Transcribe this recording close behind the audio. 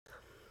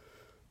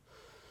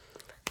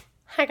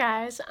Hi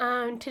guys,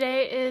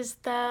 today is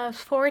the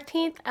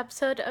 14th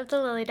episode of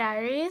the Lily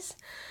Diaries,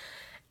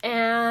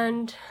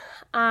 and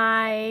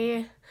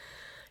I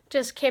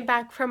just came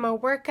back from a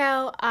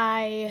workout.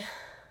 I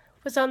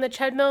was on the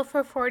treadmill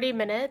for 40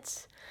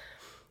 minutes,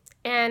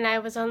 and I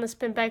was on the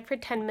spin bike for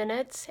 10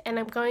 minutes, and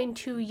I'm going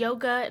to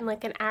yoga in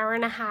like an hour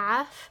and a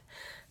half,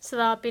 so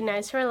that'll be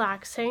nice and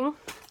relaxing.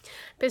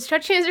 But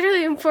stretching is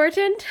really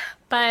important,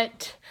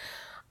 but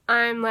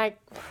I'm like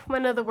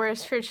one of the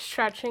worst for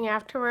stretching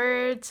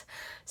afterwards.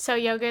 So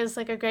yoga is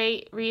like a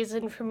great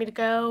reason for me to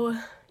go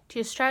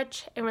to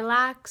stretch and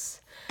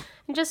relax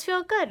and just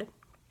feel good.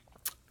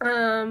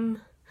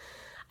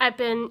 I've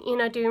been,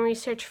 doing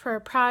research for a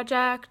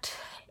project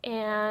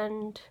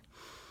and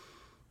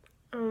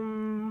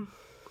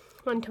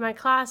went to my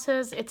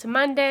classes. It's a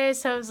Monday,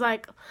 so I was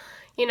like,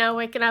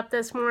 waking up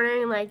this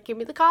morning, like, give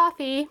me the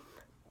coffee.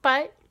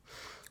 But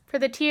for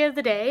the tea of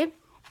the day,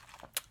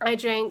 I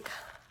drank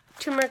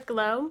turmeric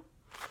glow.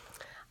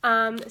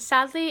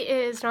 Sadly,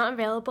 it is not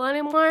available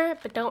anymore,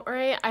 but don't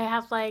worry, I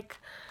have like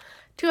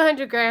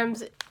 200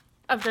 grams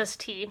of this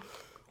tea.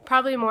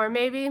 Probably more,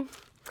 maybe.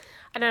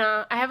 I don't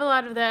know. I have a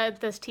lot of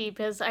this tea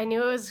because I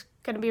knew it was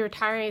going to be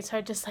retiring, so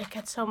I just like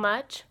it so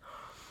much.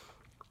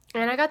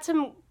 And I got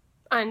some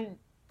on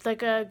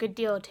like a good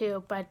deal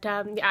too, but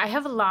yeah, I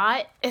have a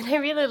lot, and I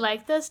really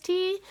like this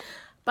tea,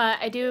 but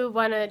I do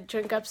want to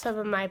drink up some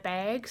of my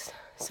bags,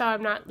 so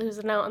I'm not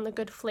losing out on the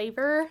good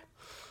flavor.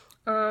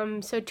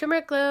 So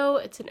turmeric glow,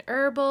 it's an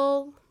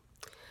herbal.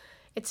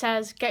 It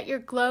says, get your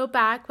glow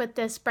back with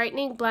this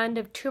brightening blend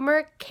of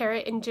turmeric,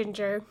 carrot, and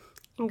ginger.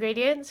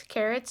 Ingredients,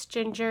 carrots,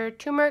 ginger,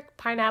 turmeric,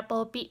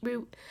 pineapple,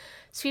 beetroot,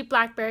 sweet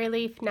blackberry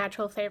leaf,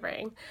 natural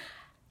flavoring.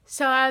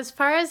 So as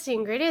far as the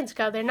ingredients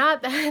go, there's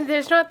not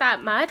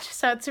that much,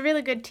 so it's a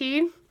really good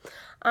tea.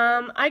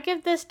 I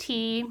give this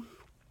tea,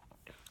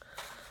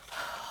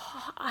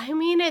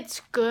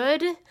 it's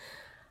good,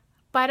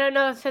 but I don't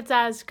know if it's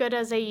as good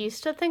as I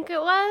used to think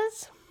it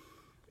was.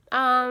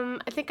 I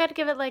think I'd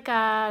give it like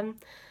a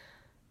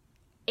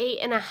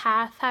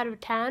 8.5 out of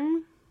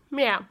 10.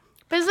 Yeah,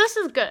 because this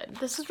is good.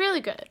 This is really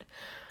good.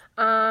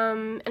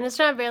 And it's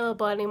not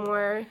available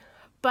anymore,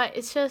 but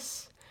it's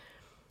just,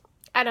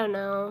 I don't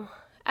know.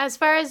 As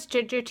far as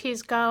ginger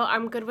teas go,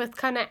 I'm good with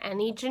kind of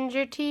any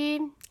ginger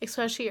tea,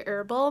 especially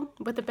herbal,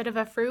 with a bit of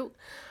a fruit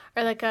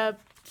or like a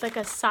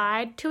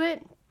side to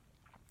it.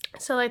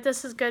 So like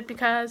this is good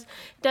because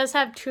it does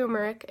have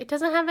turmeric. It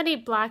doesn't have any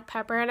black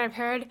pepper, and I've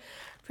heard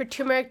for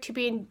turmeric to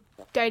be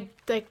go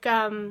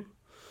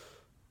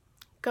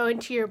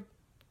into your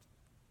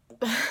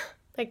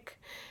like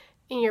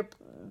in your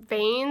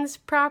veins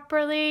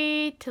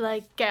properly to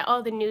like get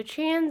all the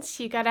nutrients,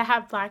 you gotta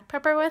have black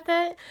pepper with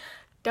it.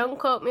 Don't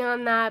quote me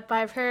on that, but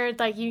I've heard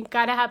like you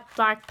gotta have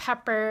black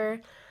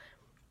pepper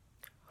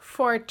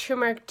for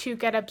turmeric to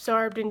get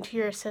absorbed into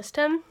your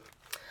system.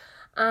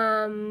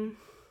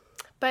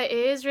 But it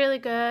is really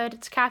good.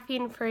 It's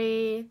caffeine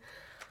free.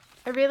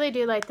 I really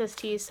do like this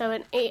tea. So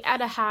an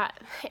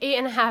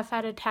 8.5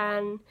 out of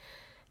 10.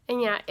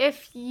 And yeah,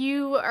 if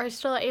you are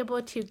still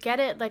able to get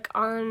it like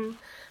on,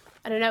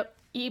 I don't know,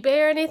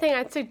 eBay or anything,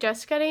 I'd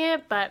suggest getting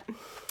it, but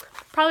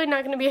probably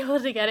not going to be able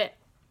to get it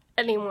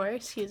anymore,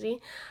 excuse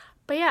me.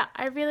 But yeah,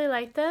 I really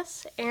like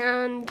this,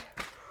 and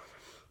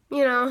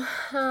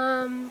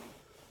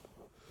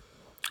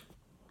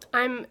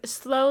I'm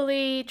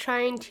slowly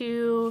trying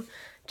to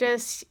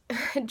just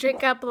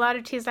drink up a lot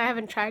of teas I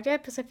haven't tried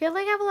yet, because I feel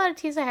like I have a lot of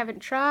teas I haven't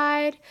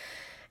tried.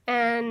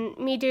 And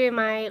me doing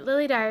my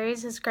Lily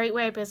Diaries is a great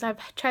way because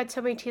I've tried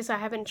so many teas I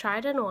haven't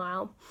tried in a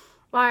while,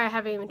 or I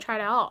haven't even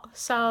tried at all.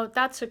 So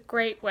that's a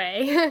great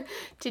way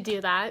to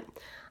do that.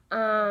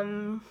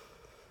 Yeah,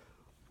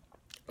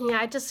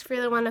 I just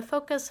really want to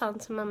focus on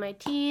some of my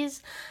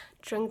teas,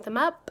 drink them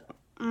up,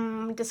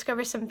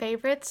 discover some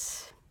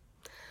favorites,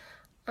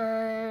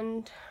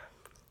 and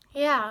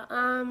yeah,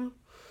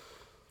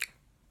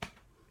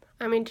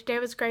 today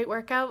was a great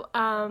workout.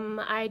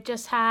 I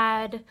just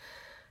had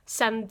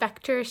some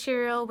Vector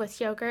cereal with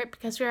yogurt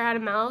because we were out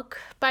of milk.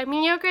 But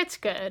yogurt's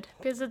good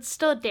because it's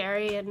still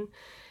dairy and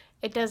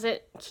it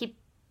doesn't keep,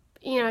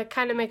 it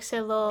kind of makes it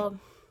a little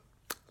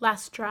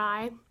less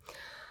dry.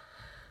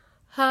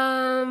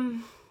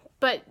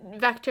 But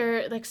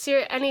Vector, like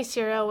any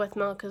cereal with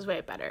milk is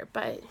way better.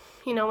 But,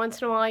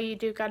 once in a while you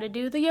do gotta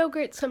do the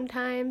yogurt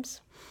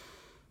sometimes.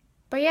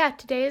 But yeah,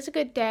 today is a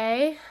good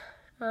day.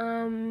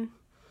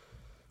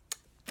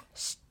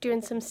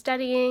 Doing some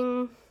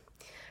studying,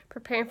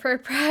 preparing for a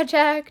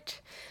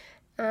project.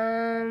 Yeah,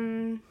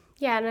 and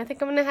I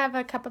think I'm gonna have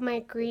a cup of my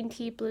green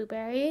tea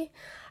blueberry.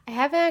 I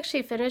haven't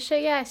actually finished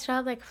it yet. I still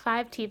have like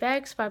 5 tea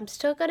bags, but I'm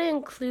still gonna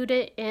include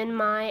it in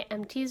my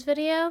empties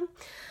video,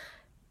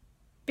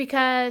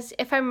 because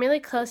if I'm really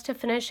close to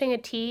finishing a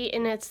tea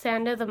and it's the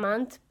end of the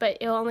month, but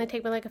it'll only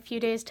take me like a few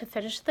days to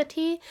finish the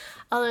tea,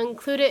 I'll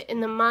include it in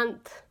the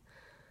month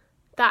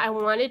that I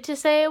wanted to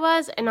say it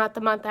was, and not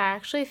the month I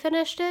actually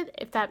finished it,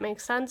 if that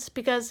makes sense,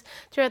 because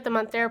throughout the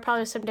month there are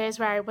probably some days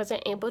where I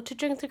wasn't able to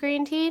drink the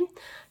green tea,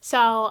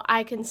 so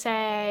I can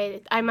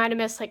say I might have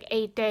missed like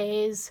 8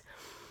 days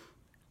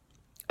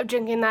of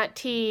drinking that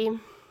tea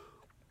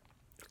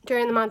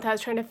during the month I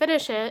was trying to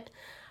finish it,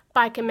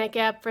 but I can make it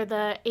up for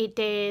the 8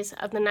 days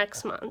of the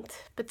next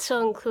month, but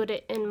still include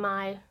it in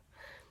my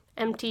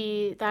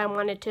empty that I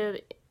wanted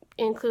to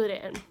include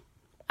it in.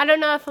 I don't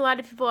know if a lot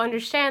of people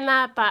understand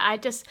that, but I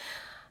just,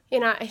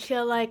 I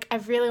feel like I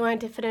really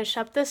wanted to finish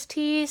up this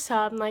tea, so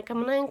I'm like,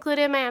 I'm going to include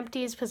it in my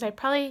empties because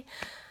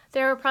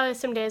there were probably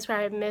some days where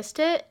I missed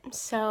it,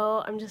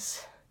 so I'm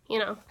just,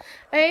 it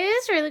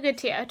is really good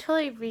tea. I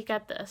totally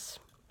re-get this.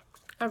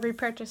 I'll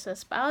repurchase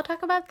this, but I'll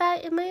talk about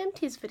that in my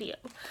empties video,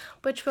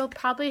 which will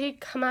probably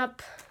come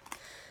up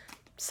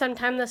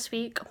sometime this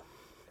week.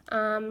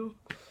 But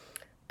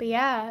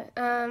yeah,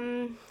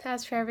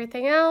 as for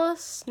everything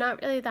else,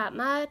 not really that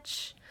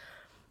much.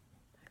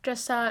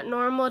 Just a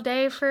normal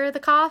day for the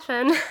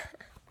coffin.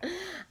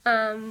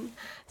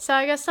 So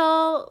I guess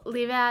I'll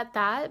leave it at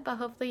that, but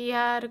hopefully you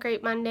had a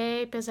great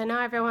Monday, because I know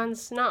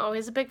everyone's not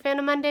always a big fan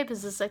of Monday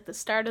because it's like the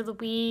start of the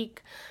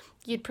week.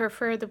 You'd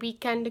prefer the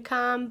weekend to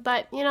come,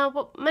 but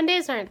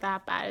Mondays aren't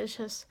that bad. It's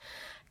just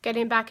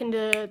getting back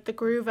into the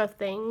groove of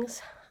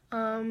things.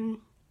 But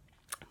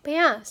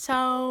yeah,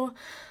 so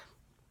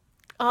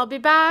I'll be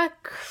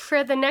back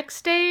for the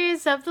next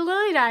days of the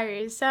Lily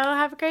Diaries. So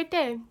have a great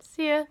day.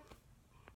 See ya.